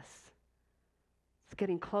for us. It's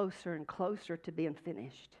getting closer and closer to being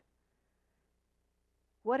finished.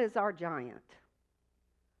 What is our giant?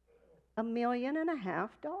 $1.5 million.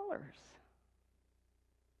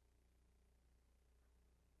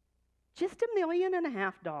 Just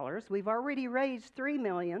 $1.5 million. We've already raised $3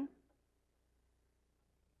 million.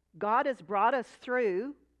 God has brought us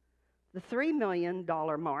through the $3 million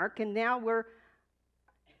mark, and now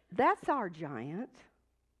that's our giant.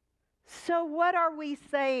 So what are we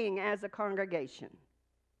saying as a congregation?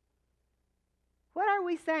 What are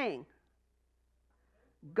we saying?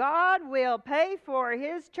 God will pay for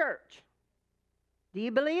His church. Do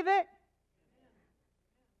you believe it?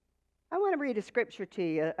 I want to read a scripture to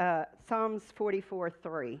you, Psalms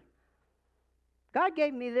 44:3. God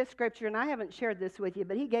gave me this scripture, and I haven't shared this with you,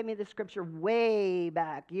 but He gave me this scripture way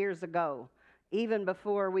back years ago, even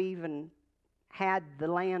before we even had the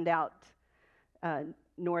land out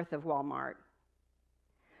north of Walmart.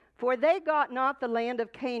 For they got not the land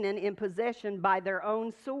of Canaan in possession by their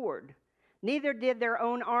own sword, neither did their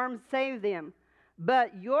own arms save them,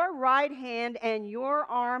 But your right hand and your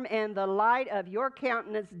arm and the light of your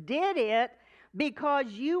countenance did it, because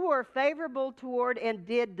you were favorable toward and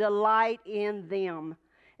did delight in them.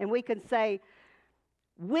 And we can say,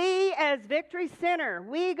 we as Victory Center,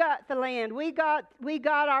 we got the land. We got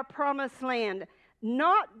our promised land,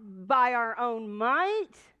 not by our own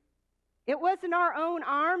might. It wasn't our own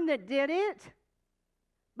arm that did it.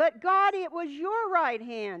 But God, it was your right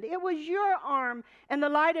hand. It was your arm and the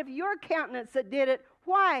light of your countenance that did it.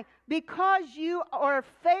 Why? Because you are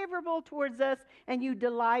favorable towards us and you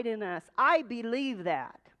delight in us. I believe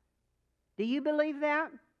that. Do you believe that?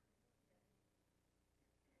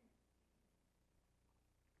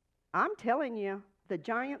 I'm telling you, the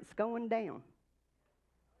giant's going down.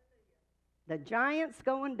 The giant's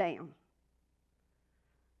going down.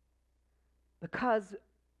 Because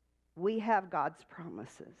we have God's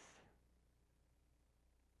promises.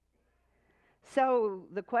 So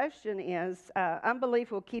the question is, unbelief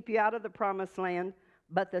will keep you out of the promised land,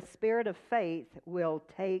 but the spirit of faith will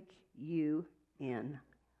take you in.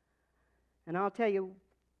 And I'll tell you,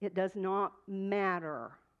 it does not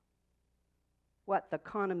matter what the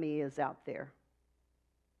economy is out there.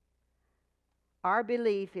 Our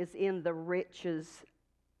belief is in the riches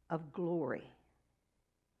of glory.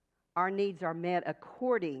 Our needs are met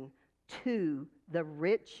according to the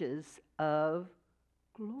riches of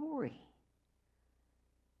glory.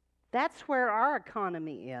 That's where our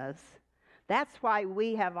economy is. That's why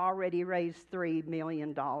we have already raised $3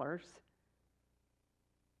 million.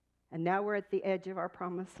 And now we're at the edge of our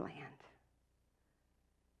promised land.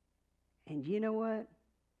 And you know what?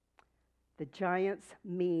 The giants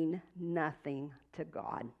mean nothing to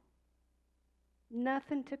God.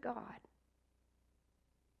 Nothing to God.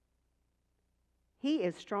 He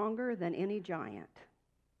is stronger than any giant.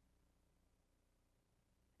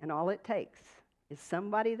 And all it takes is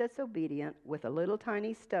somebody that's obedient with a little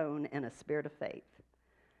tiny stone and a spirit of faith.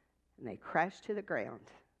 And they crash to the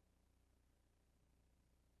ground.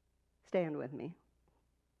 Stand with me.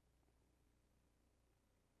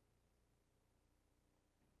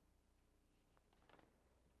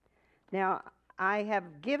 Now, I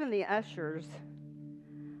have given the ushers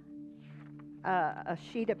a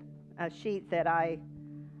sheet that I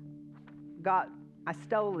got. I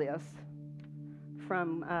stole this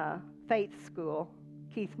from Faith School,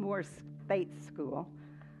 Keith Moore's Faith School,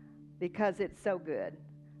 because it's so good.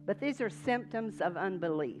 But these are symptoms of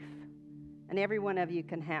unbelief, and every one of you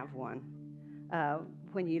can have one.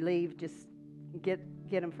 When you leave, just get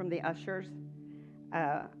them from the ushers.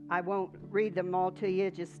 I won't read them all to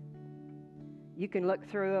you. Just you can look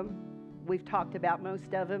through them. We've talked about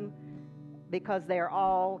most of them because they are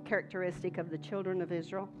all characteristic of the children of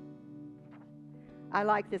Israel. I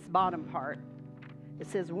like this bottom part. It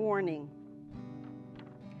says, warning.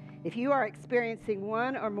 If you are experiencing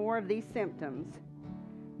one or more of these symptoms,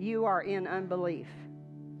 you are in unbelief.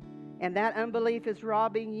 And that unbelief is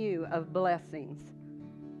robbing you of blessings.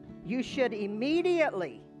 You should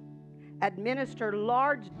immediately administer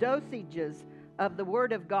large dosages of the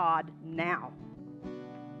Word of God now.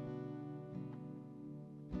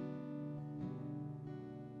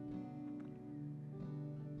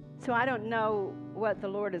 So I don't know what the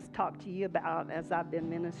Lord has talked to you about as I've been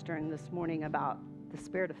ministering this morning about the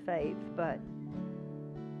spirit of faith, but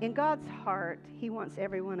in God's heart, He wants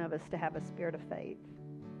every one of us to have a spirit of faith.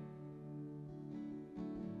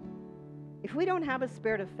 If we don't have a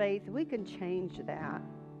spirit of faith, we can change that.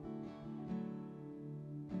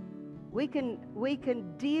 We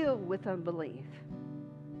can deal with unbelief.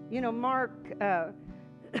 You know, Mark the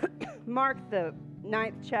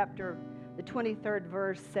 9th chapter, the 23rd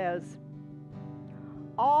verse says,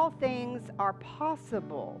 all things are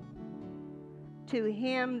possible to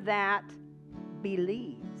him that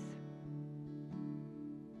believes.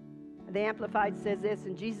 The Amplified says this,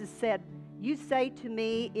 and Jesus said, you say to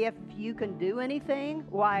me, if you can do anything?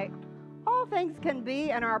 Why, all things can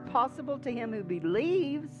be and are possible to him who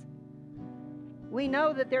believes. We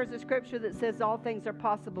know that there's a scripture that says all things are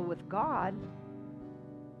possible with God.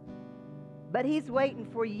 But He's waiting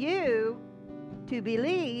for you to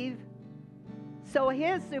believe so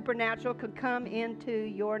His supernatural can come into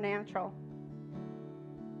your natural.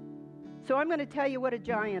 So I'm going to tell you what a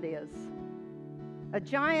giant is. A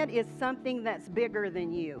giant is something that's bigger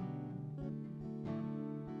than you.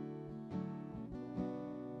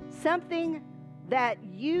 Something that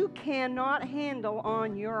you cannot handle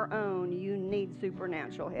on your own. You need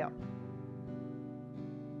supernatural help.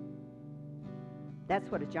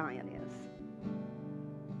 That's what a giant is.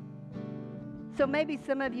 So maybe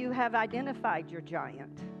some of you have identified your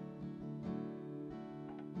giant.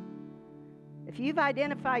 If you've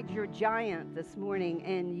identified your giant this morning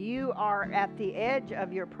and you are at the edge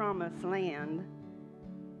of your promised land,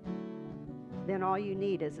 then all you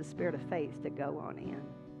need is a spirit of faith to go on in.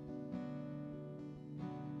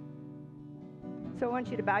 So I want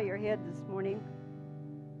you to bow your head this morning.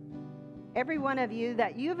 Every one of you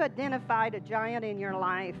that you've identified a giant in your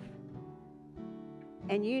life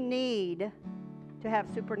and you need to have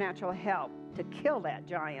supernatural help to kill that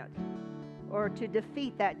giant or to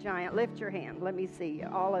defeat that giant, lift your hand. Let me see you,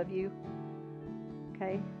 all of you.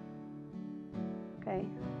 Okay? Okay?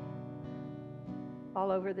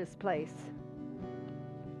 All over this place.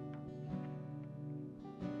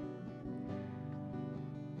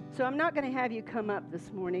 So I'm not going to have you come up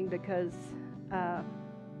this morning because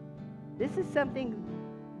this is something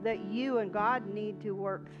that you and God need to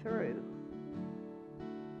work through.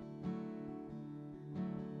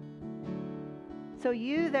 So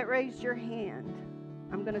you that raised your hand,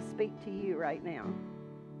 I'm going to speak to you right now.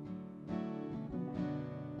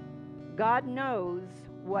 God knows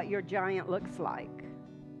what your giant looks like.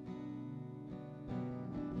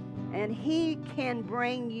 And He can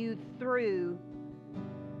bring you through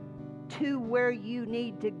to where you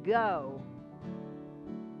need to go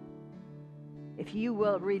if you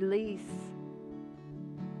will release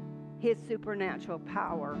His supernatural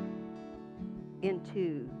power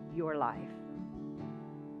into your life.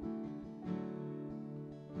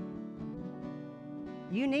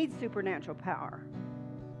 You need supernatural power.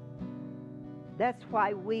 That's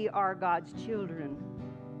why we are God's children.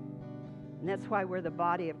 And that's why we're the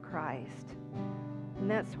body of Christ.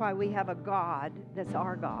 And that's why we have a God that's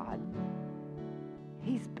our God.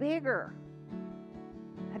 He's bigger.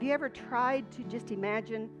 Have you ever tried to just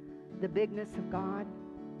imagine the bigness of God?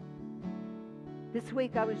 This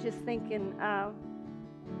week I was just thinking,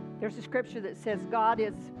 there's a scripture that says God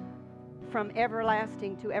is from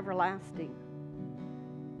everlasting to everlasting.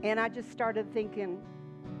 And I just started thinking,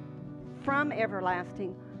 from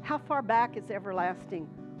everlasting, how far back is everlasting?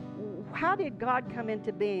 How did God come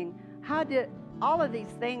into being? How did all of these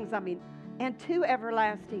things, and to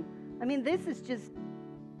everlasting. This is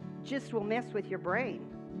just will mess with your brain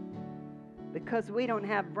because we don't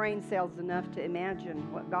have brain cells enough to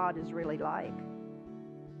imagine what God is really like.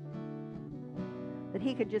 That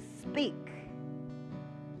He could just speak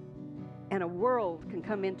and a world can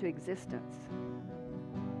come into existence.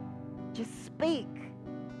 Just speak.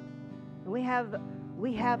 We have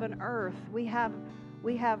an earth. We have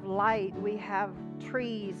light. We have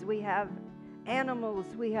trees. We have animals.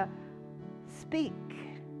 We have speak.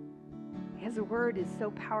 His word is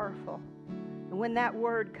so powerful. And when that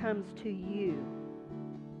word comes to you,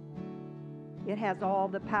 it has all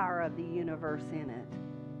the power of the universe in it.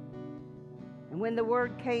 And when the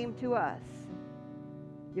word came to us,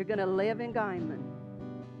 you're going to live in Guyman.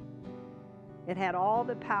 It had all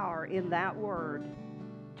the power in that word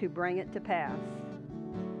to bring it to pass.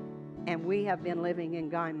 And we have been living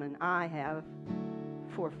in Guyman. I have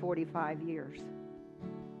for 45 years.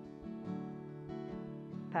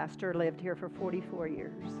 Pastor lived here for 44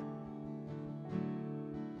 years.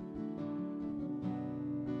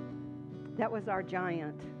 That was our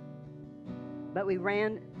giant. But we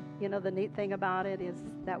ran, the neat thing about it is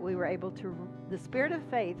that we were able to, the spirit of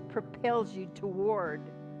faith propels you toward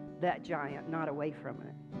that giant, not away from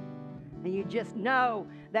it. And you just know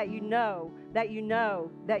that you know that you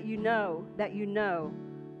know that you know that you know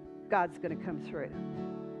God's going to come through.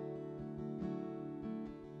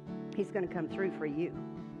 He's going to come through for you.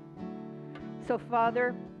 So,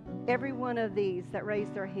 Father, every one of these that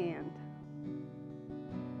raised their hand,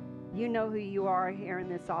 you know who you are here in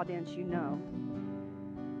this audience, you know.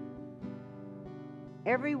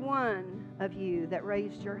 Every one of you that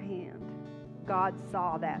raised your hand, God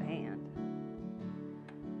saw that hand.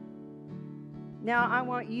 Now I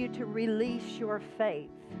want you to release your faith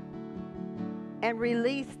and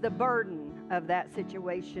release the burden of that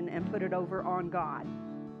situation and put it over on God.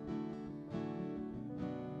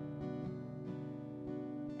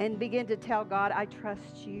 And begin to tell God, I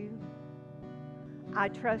trust you. I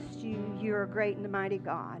trust you. You're a great and mighty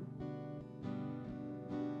God.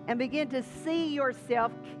 And begin to see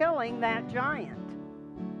yourself killing that giant.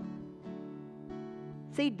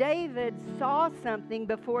 See, David saw something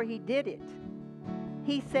before he did it.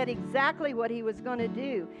 He said exactly what he was going to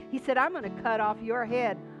do. He said, I'm going to cut off your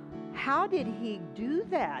head. How did he do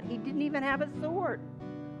that? He didn't even have a sword.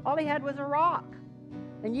 All he had was a rock.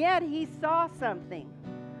 And yet he saw something.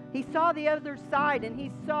 He saw the other side, and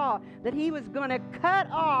he saw that he was going to cut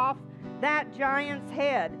off that giant's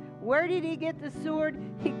head. Where did he get the sword?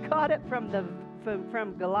 He got it from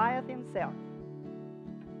Goliath himself.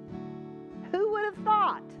 Who would have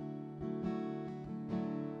thought?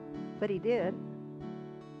 But he did.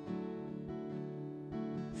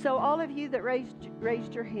 So all of you that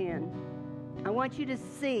raised your hand, I want you to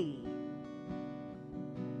see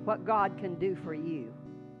what God can do for you.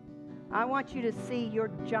 I want you to see your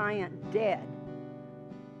giant dead,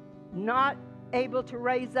 not able to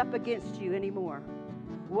raise up against you anymore.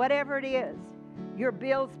 Whatever it is, your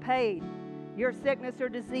bills paid, your sickness or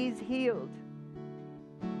disease healed,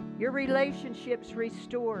 your relationships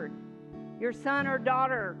restored, your son or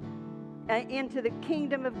daughter into the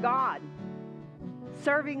kingdom of God,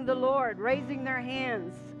 serving the Lord, raising their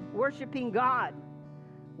hands, worshiping God.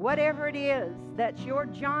 Whatever it is that's your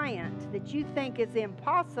giant that you think is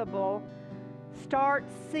impossible, start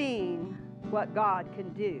seeing what God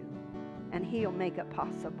can do, and He'll make it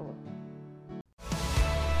possible.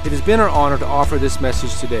 It has been our honor to offer this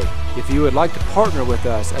message today. If you would like to partner with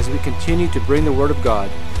us as we continue to bring the Word of God,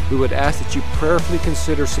 we would ask that you prayerfully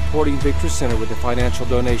consider supporting Victory Center with a financial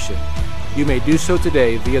donation. You may do so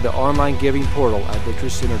today via the online giving portal at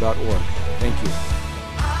victorycenter.org. Thank you.